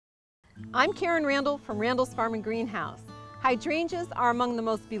I'm Karen Randall from Randall's Farm and Greenhouse. Hydrangeas are among the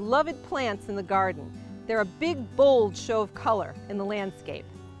most beloved plants in the garden. They're a big, bold show of color in the landscape.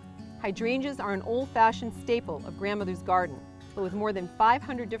 Hydrangeas are an old-fashioned staple of grandmother's garden, but with more than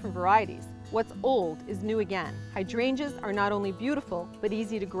 500 different varieties, what's old is new again. Hydrangeas are not only beautiful, but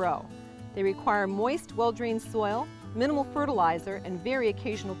easy to grow. They require moist, well-drained soil, minimal fertilizer, and very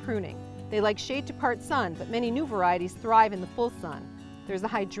occasional pruning. They like shade to part sun, but many new varieties thrive in the full sun. There's a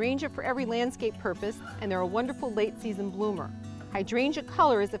hydrangea for every landscape purpose, and they're a wonderful late-season bloomer. Hydrangea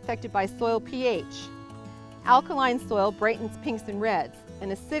color is affected by soil pH. Alkaline soil brightens pinks and reds,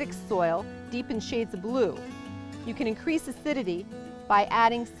 and acidic soil deepens shades of blue. You can increase acidity by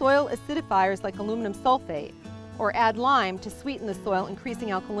adding soil acidifiers like aluminum sulfate, or add lime to sweeten the soil, increasing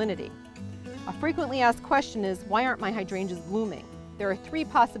alkalinity. A frequently asked question is, why aren't my hydrangeas blooming? There are three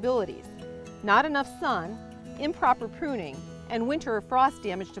possibilities: not enough sun, improper pruning, and winter or frost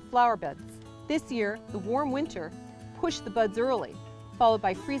damage to flower beds. This year, the warm winter pushed the buds early, followed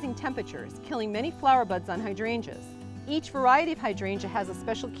by freezing temperatures, killing many flower buds on hydrangeas. Each variety of hydrangea has a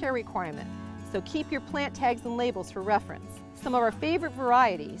special care requirement, so keep your plant tags and labels for reference. Some of our favorite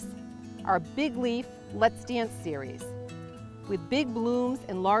varieties are Big Leaf Let's Dance series, with big blooms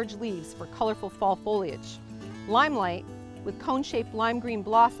and large leaves for colorful fall foliage. Limelight, with cone-shaped lime green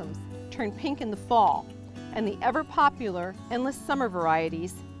blossoms, turn pink in the fall, and the ever-popular Endless Summer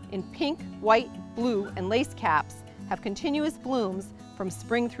varieties in pink, white, blue, and lace caps have continuous blooms from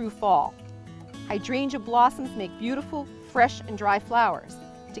spring through fall. Hydrangea blossoms make beautiful, fresh, and dry flowers.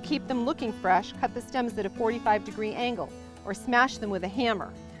 To keep them looking fresh, cut the stems at a 45-degree angle or smash them with a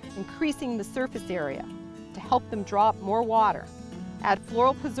hammer, increasing the surface area to help them draw up more water. Add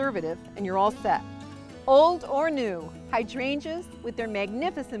floral preservative and you're all set. Old or new, hydrangeas with their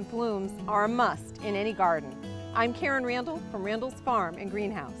magnificent blooms are a must in any garden. I'm Karen Randall from Randall's Farm and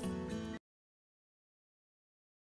Greenhouse.